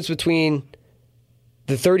the difference between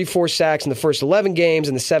the 34 sacks in the first 11 games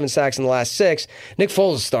and the 7 sacks in the last 6? Nick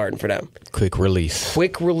Foles is starting for them. Quick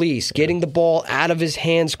release. Getting the ball out of his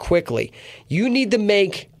hands quickly. You need to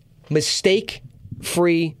make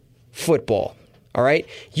mistake-free football, all right?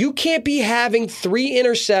 You can't be having 3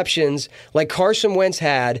 interceptions like Carson Wentz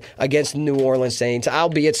had against the New Orleans Saints,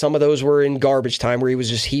 albeit some of those were in garbage time where he was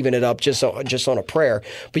just heaving it up just on a prayer.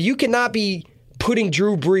 But you cannot be putting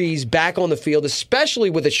Drew Brees back on the field, especially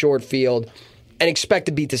with a short field, and expect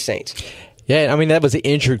to beat the Saints. Yeah, I mean, that was an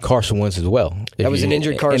injured Carson Wentz as well. That was an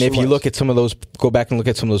injured Carson Wentz. And if you look at some of those, go back and look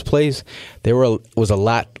at some of those plays, there was a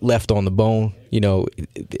lot left on the bone. You know,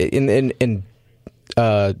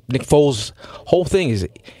 Nick Foles' whole thing is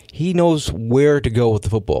he knows where to go with the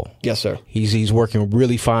football. Yes, sir. He's working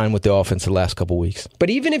really fine with the offense the last couple weeks. But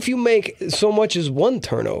even if you make so much as 1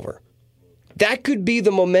 turnover, that could be the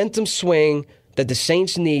momentum swing that the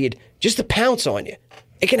Saints need just to pounce on you.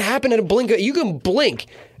 It can happen in a blink. You can blink,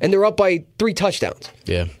 and they're up by 3 touchdowns.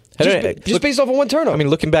 Yeah. Just based off of 1 turnover. I mean,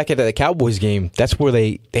 looking back at the Cowboys game, that's where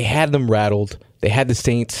they had them rattled. They had the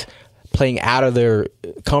Saints playing out of their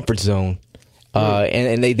comfort zone.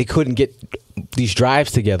 And they couldn't get these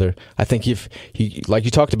drives together. I think if like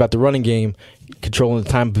you talked about the running game, controlling the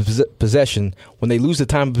time of possession, when they lose the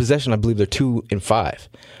time of possession, I believe they're 2-5.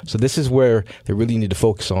 So this is where they really need to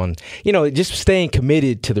focus on, just staying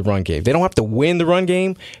committed to the run game. They don't have to win the run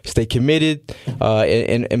game. Stay committed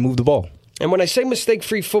and move the ball. And when I say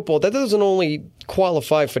mistake-free football, that doesn't only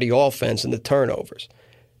qualify for the offense and the turnovers.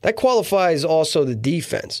 That qualifies also the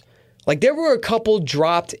defense. Like, there were a couple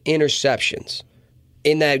dropped interceptions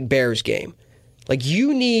in that Bears game. Like,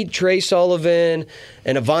 you need Trey Sullivan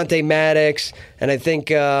and Avonte Maddox, and I think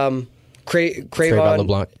Cravon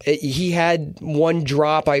LeBlanc. He had 1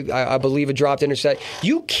 drop, I believe, a dropped interception.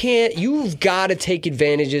 You've got to take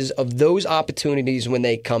advantages of those opportunities when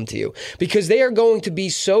they come to you, because they are going to be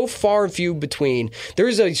so far and few between. There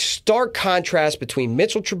is a stark contrast between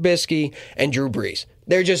Mitchell Trubisky and Drew Brees.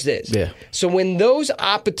 There just is. Yeah. So when those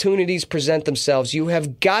opportunities present themselves, you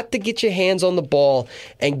have got to get your hands on the ball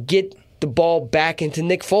and get the ball back into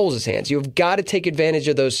Nick Foles' hands. You have got to take advantage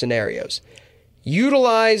of those scenarios.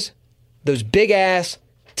 Utilize those big-ass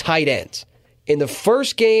tight ends. In the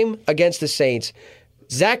first game against the Saints,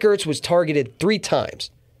 Zach Ertz was targeted 3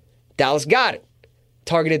 times. Dallas got it.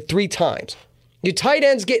 Targeted 3 times. Your tight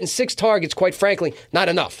end's getting 6 targets, quite frankly, not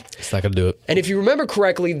enough. It's not going to do it. And if you remember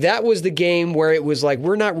correctly, that was the game where it was like,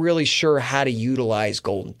 we're not really sure how to utilize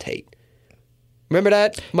Golden Tate. Remember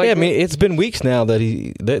that, Mike? Yeah, I mean, it's been weeks now that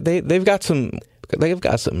they've got something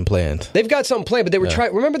planned. They've got something planned, but they were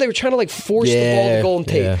trying. Remember, they were trying to force the ball to Golden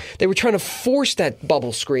Tate. Yeah. They were trying to force that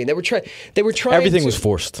bubble screen. They were trying. Everything was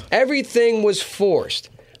forced. Everything was forced.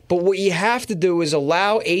 But what you have to do is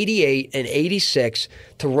allow 88 and 86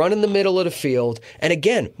 to run in the middle of the field, and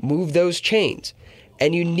again, move those chains.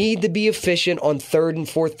 And you need to be efficient on 3rd and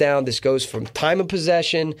 4th down. This goes from time of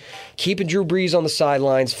possession, keeping Drew Brees on the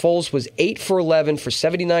sidelines. Foles was 8 for 11 for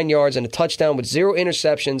 79 yards and a touchdown with 0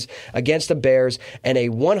 interceptions against the Bears and a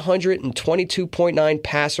 122.9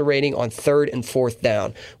 passer rating on 3rd and 4th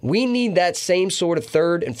down. We need that same sort of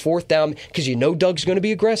 3rd and 4th down because Doug's going to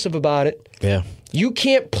be aggressive about it. Yeah. You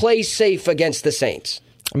can't play safe against the Saints.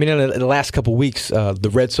 I mean, in the last couple of weeks, the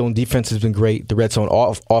red zone defense has been great. The red zone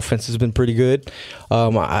offense has been pretty good.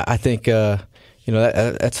 I think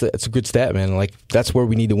that's a good stat, man. Like, that's where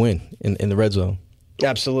we need to win in the red zone.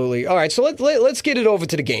 Absolutely. All right, so let's get it over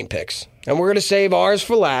to the game picks, and we're going to save ours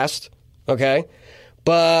for last. Okay,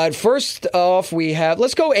 but first off,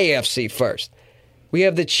 let's go AFC first. We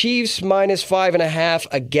have the Chiefs -5.5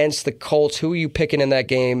 against the Colts. Who are you picking in that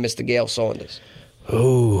game, Mr. Gale Saunders?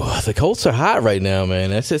 Ooh, the Colts are hot right now,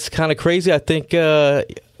 man. It's kind of crazy. I think,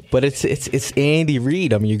 but it's Andy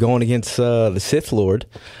Reid. I mean, you're going against the Sith Lord.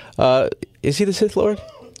 Is he the Sith Lord?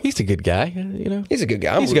 He's a good guy, you know. He's a good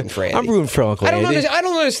guy. I'm rooting for Andy. I'm rooting for Uncle Andy. I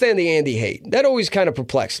don't understand the Andy hate. That always kind of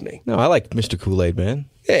perplexed me. No, I like Mr. Kool-Aid, man.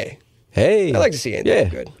 Hey, I like to see Andy. Yeah,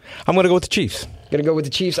 Good. I'm going to go with the Chiefs. Gonna go with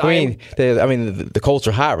the Chiefs. I mean, the Colts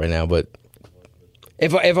are hot right now, but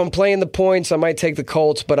if I'm playing the points, I might take the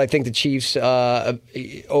Colts, but I think the Chiefs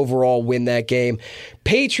overall win that game.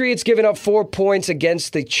 Patriots giving up 4 points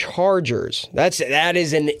against the Chargers. That's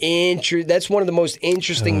one of the most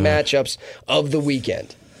interesting matchups of the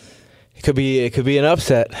weekend. It could be an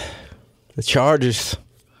upset. The Chargers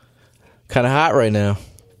kind of hot right now.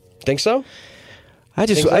 Think so? I'm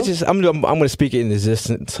going to speak it in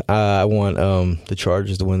existence. I want the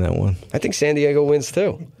Chargers to win that one. I think San Diego wins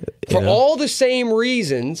too, for all the same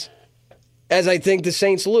reasons as I think the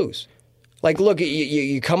Saints lose. Like, look,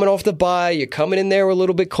 you're coming off the bye. You're coming in there a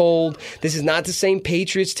little bit cold. This is not the same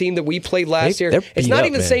Patriots team that we played last year. It's not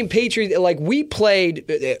even the same Patriots. Like, we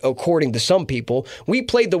played, according to some people, we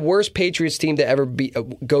played the worst Patriots team to ever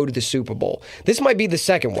go to the Super Bowl. This might be the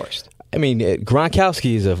second worst. I mean,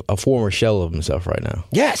 Gronkowski is a former shell of himself right now.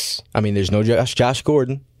 Yes. I mean, there's no Josh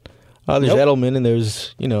Gordon. There's Edelman, and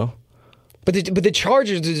there's, you know. But the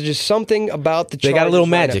Chargers, there's just something about the Chargers. They got a little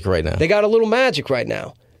magic right now. They got a little magic right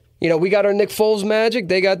now. You know, we got our Nick Foles magic.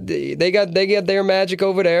 They got their magic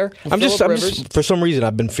over there. I'm just for some reason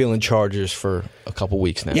I've been feeling Chargers for a couple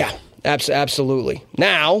weeks now. Yeah, absolutely.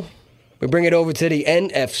 Now we bring it over to the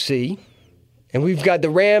NFC, and we've got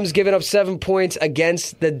the Rams giving up 7 points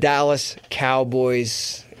against the Dallas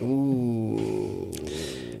Cowboys. Ooh,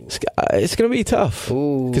 it's going to be tough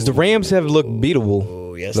because the Rams have looked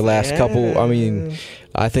beatable the last couple. I mean,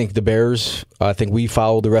 I think the Bears. I think we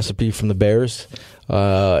followed the recipe from the Bears.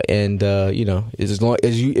 You know, as long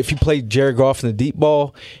as if you play Jared Goff in the deep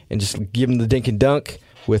ball and just give him the dink and dunk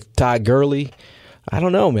with Todd Gurley, I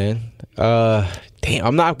don't know, man. Damn,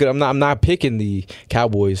 I'm not picking the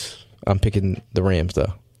Cowboys. I'm picking the Rams,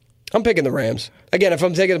 though. I'm picking the Rams. Again, if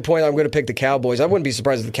I'm taking the point, I'm going to pick the Cowboys. I wouldn't be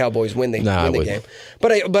surprised if the Cowboys win the game.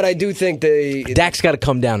 But I do think Dak's got to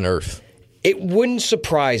come down to earth. It wouldn't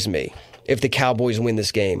surprise me if the Cowboys win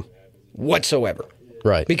this game whatsoever.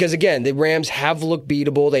 Right. Because, again, the Rams have looked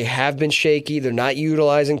beatable. They have been shaky. They're not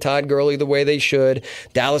utilizing Todd Gurley the way they should.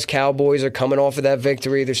 Dallas Cowboys are coming off of that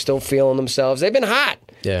victory. They're still feeling themselves. They've been hot.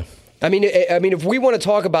 Yeah. I mean, if we want to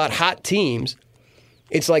talk about hot teams,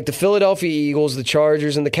 it's like the Philadelphia Eagles, the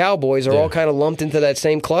Chargers, and the Cowboys are all kind of lumped into that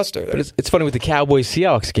same cluster. But it's funny with the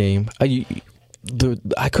Cowboys-Seahawks game. I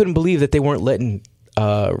couldn't believe that they weren't letting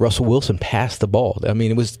Russell Wilson pass the ball. I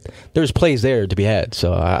mean, there's plays there to be had.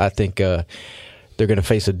 So I think they're going to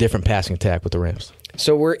face a different passing attack with the Rams.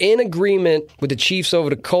 So we're in agreement with the Chiefs over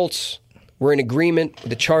the Colts. We're in agreement with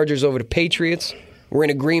the Chargers over the Patriots. We're in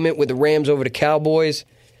agreement with the Rams over the Cowboys.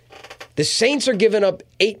 The Saints are giving up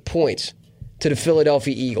 8 points to the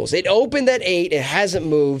Philadelphia Eagles. It opened at 8. It hasn't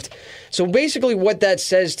moved. So basically what that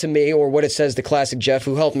says to me, or what it says to Classic Jeff,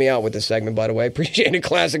 who helped me out with this segment, by the way, appreciate it,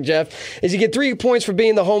 Classic Jeff, is you get 3 points for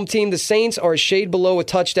being the home team. The Saints are a shade below a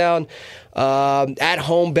touchdown at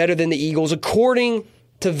home, better than the Eagles, according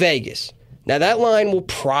to Vegas. Now, that line will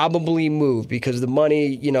probably move because the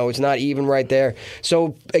money, it's not even right there.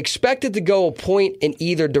 So expect it to go a point in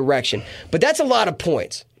either direction. But that's a lot of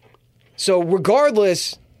points. So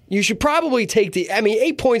regardless, you should probably take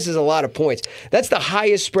 8 points is a lot of points. That's the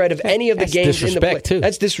highest spread of any of the games in the play. Too.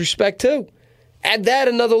 That's disrespect, too. Add that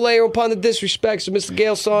another layer upon the disrespect. So, Mr.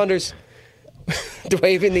 Gale Saunders, do I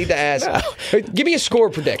even need to ask? No. Give me a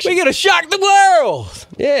score prediction. We're going to shock the world.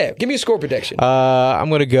 Yeah, give me a score prediction. I'm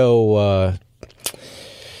going to go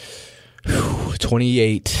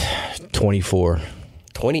 28-24.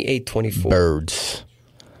 28-24. Birds.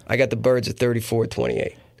 I got the Birds at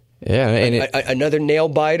 34-28. Yeah, and another nail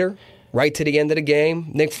biter right to the end of the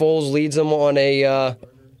game. Nick Foles leads them on a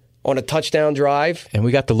touchdown drive. And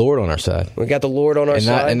we got the Lord on our side. We got the Lord on our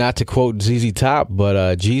side. And not to quote ZZ Top,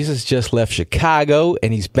 but Jesus just left Chicago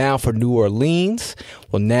and he's bound for New Orleans.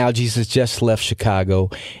 Well, now Jesus just left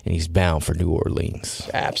Chicago and he's bound for New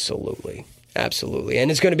Orleans. Absolutely. Absolutely.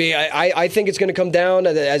 And it's going to be, I think it's going to come down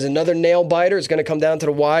as another nail biter. It's going to come down to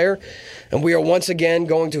the wire. And we are once again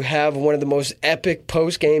going to have one of the most epic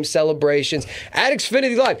post-game celebrations at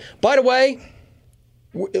Xfinity Live. By the way,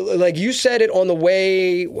 like you said it on the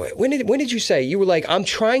way. When did you say? You were like, I'm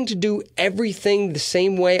trying to do everything the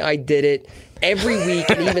same way I did it every week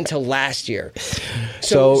and even till last year.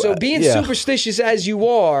 So being superstitious as you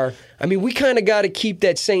are, I mean, we kind of got to keep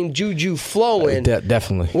that same juju flowing.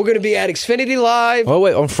 Definitely. We're going to be at Xfinity Live. Oh,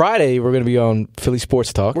 wait. On Friday, we're going to be on Philly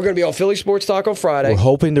Sports Talk. We're going to be on Philly Sports Talk on Friday. We're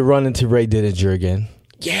hoping to run into Ray Didinger again.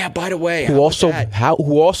 Yeah, by the way. Who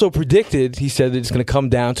also predicted, he said that it's going to come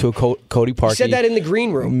down to a Cody Parkey. He said that in the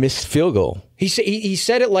green room. Missed field goal. He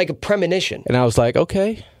said it like a premonition. And I was like,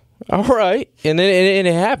 okay, all right. And then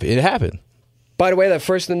it happened. It happened. By the way, that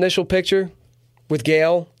first initial picture with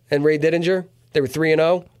Gale and Ray Didinger, they were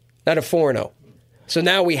 3-0, not a 4-0. So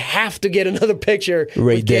now we have to get another picture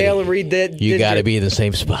with Gale and Ray Didinger. You got to be in the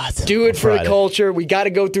same spot. Do it for the culture. We got to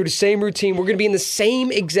go through the same routine. We're going to be in the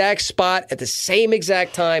same exact spot at the same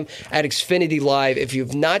exact time at Xfinity Live. If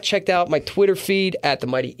you've not checked out my Twitter feed at The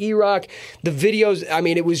Mighty E-Rock, the videos, I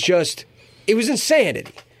mean, it was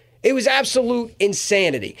insanity. It was absolute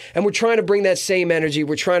insanity. And we're trying to bring that same energy.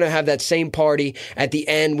 We're trying to have that same party at the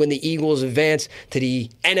end when the Eagles advance to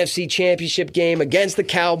the NFC Championship game against the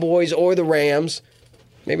Cowboys or the Rams.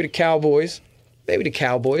 Maybe the Cowboys.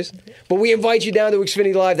 But we invite you down to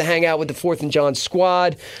Xfinity Live to hang out with the 4th and John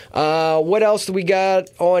squad. What else do we got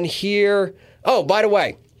on here? Oh, by the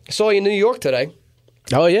way, I saw you in New York today.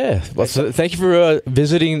 Oh, yeah. Well, so thank you for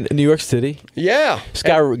visiting New York City. Yeah. This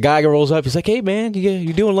guy rolls up. He's like, hey, man,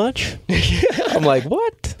 you doing lunch? I'm like,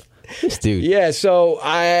 what? This dude. Yeah, so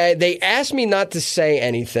they asked me not to say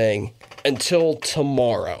anything until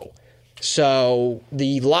tomorrow. So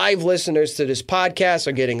the live listeners to this podcast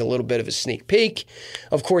are getting a little bit of a sneak peek.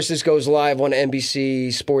 Of course, this goes live on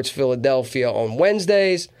NBC Sports Philadelphia on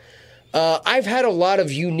Wednesdays. I've had a lot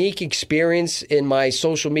of unique experience in my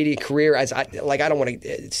social media career. I don't want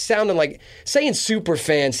to sounding like saying super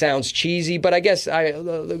fan sounds cheesy, but I guess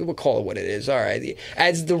we'll call it what it is. All right,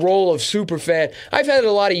 as the role of super fan, I've had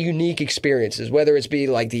a lot of unique experiences. Whether it's be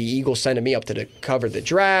like the Eagles sending me up to cover the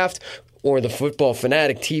draft, or the Football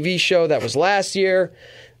Fanatic TV show that was last year.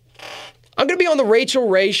 I'm going to be on the Rachel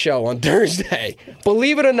Ray Show on Thursday.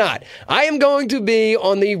 Believe it or not, I am going to be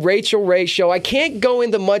on the Rachel Ray Show. I can't go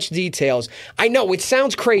into much details. I know, it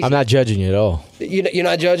sounds crazy. I'm not judging you at all. You're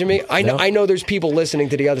not judging me? I know there's people listening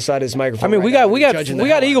to the other side of this microphone. I mean, we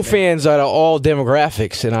got Eagle fans out of all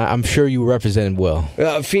demographics, and I'm sure you represent well.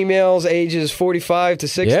 Females ages 45 to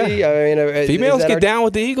 60. Yeah. I mean, females get down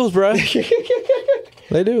with the Eagles, bro.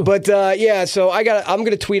 They do. But, so I'm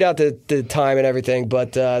going to tweet out the time and everything,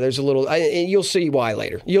 but there's a little, you'll see why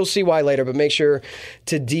later. But make sure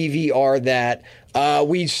to DVR that.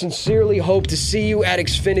 We sincerely hope to see you at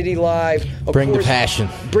Xfinity Live. Bring the passion.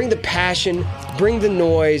 Bring the passion. Bring the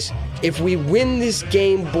noise. If we win this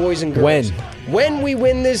game, boys and girls. When we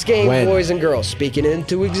win this game, boys and girls, speaking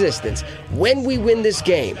into existence, when we win this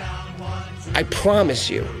game, I promise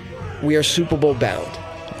you, we are Super Bowl bound.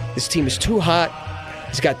 This team is too hot.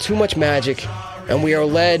 It's got too much magic, and we are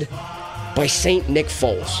led by Saint Nick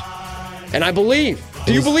Foles. And I believe.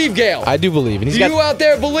 Do you believe, Gale? I do believe. And do you out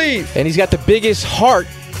there believe? And he's got the biggest heart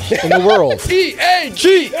in the world. EAGLES,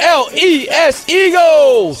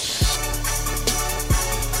 Eagles!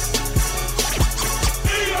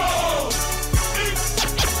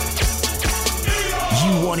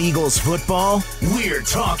 You want Eagles football? We're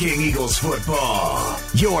talking Eagles football.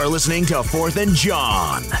 You're listening to 4th and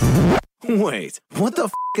John. Wait, what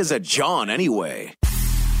the is a John anyway?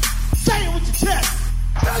 Say it with your chest.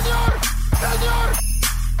 Senor.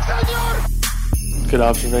 Good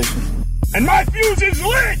observation. And my fuse is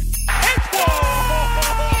lit.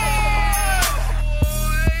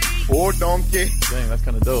 Poor donkey. Dang, that's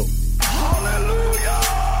kind of dope. Hallelujah.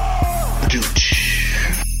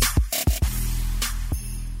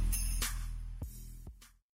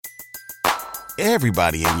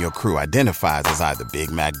 Everybody in your crew identifies as either Big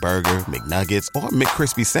Mac Burger, McNuggets, or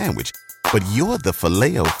McCrispy Sandwich. But you're the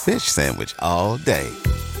Filet-O-Fish Sandwich all day.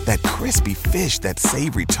 That crispy fish, that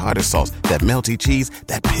savory tartar sauce, that melty cheese,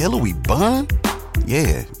 that pillowy bun.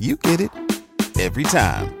 Yeah, you get it. Every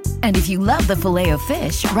time. And if you love the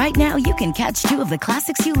Filet-O-Fish, right now you can catch 2 of the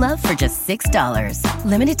classics you love for just $6.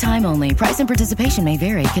 Limited time only. Price and participation may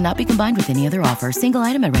vary. Cannot be combined with any other offer. Single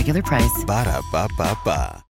item at regular price. Ba-da-ba-ba-ba.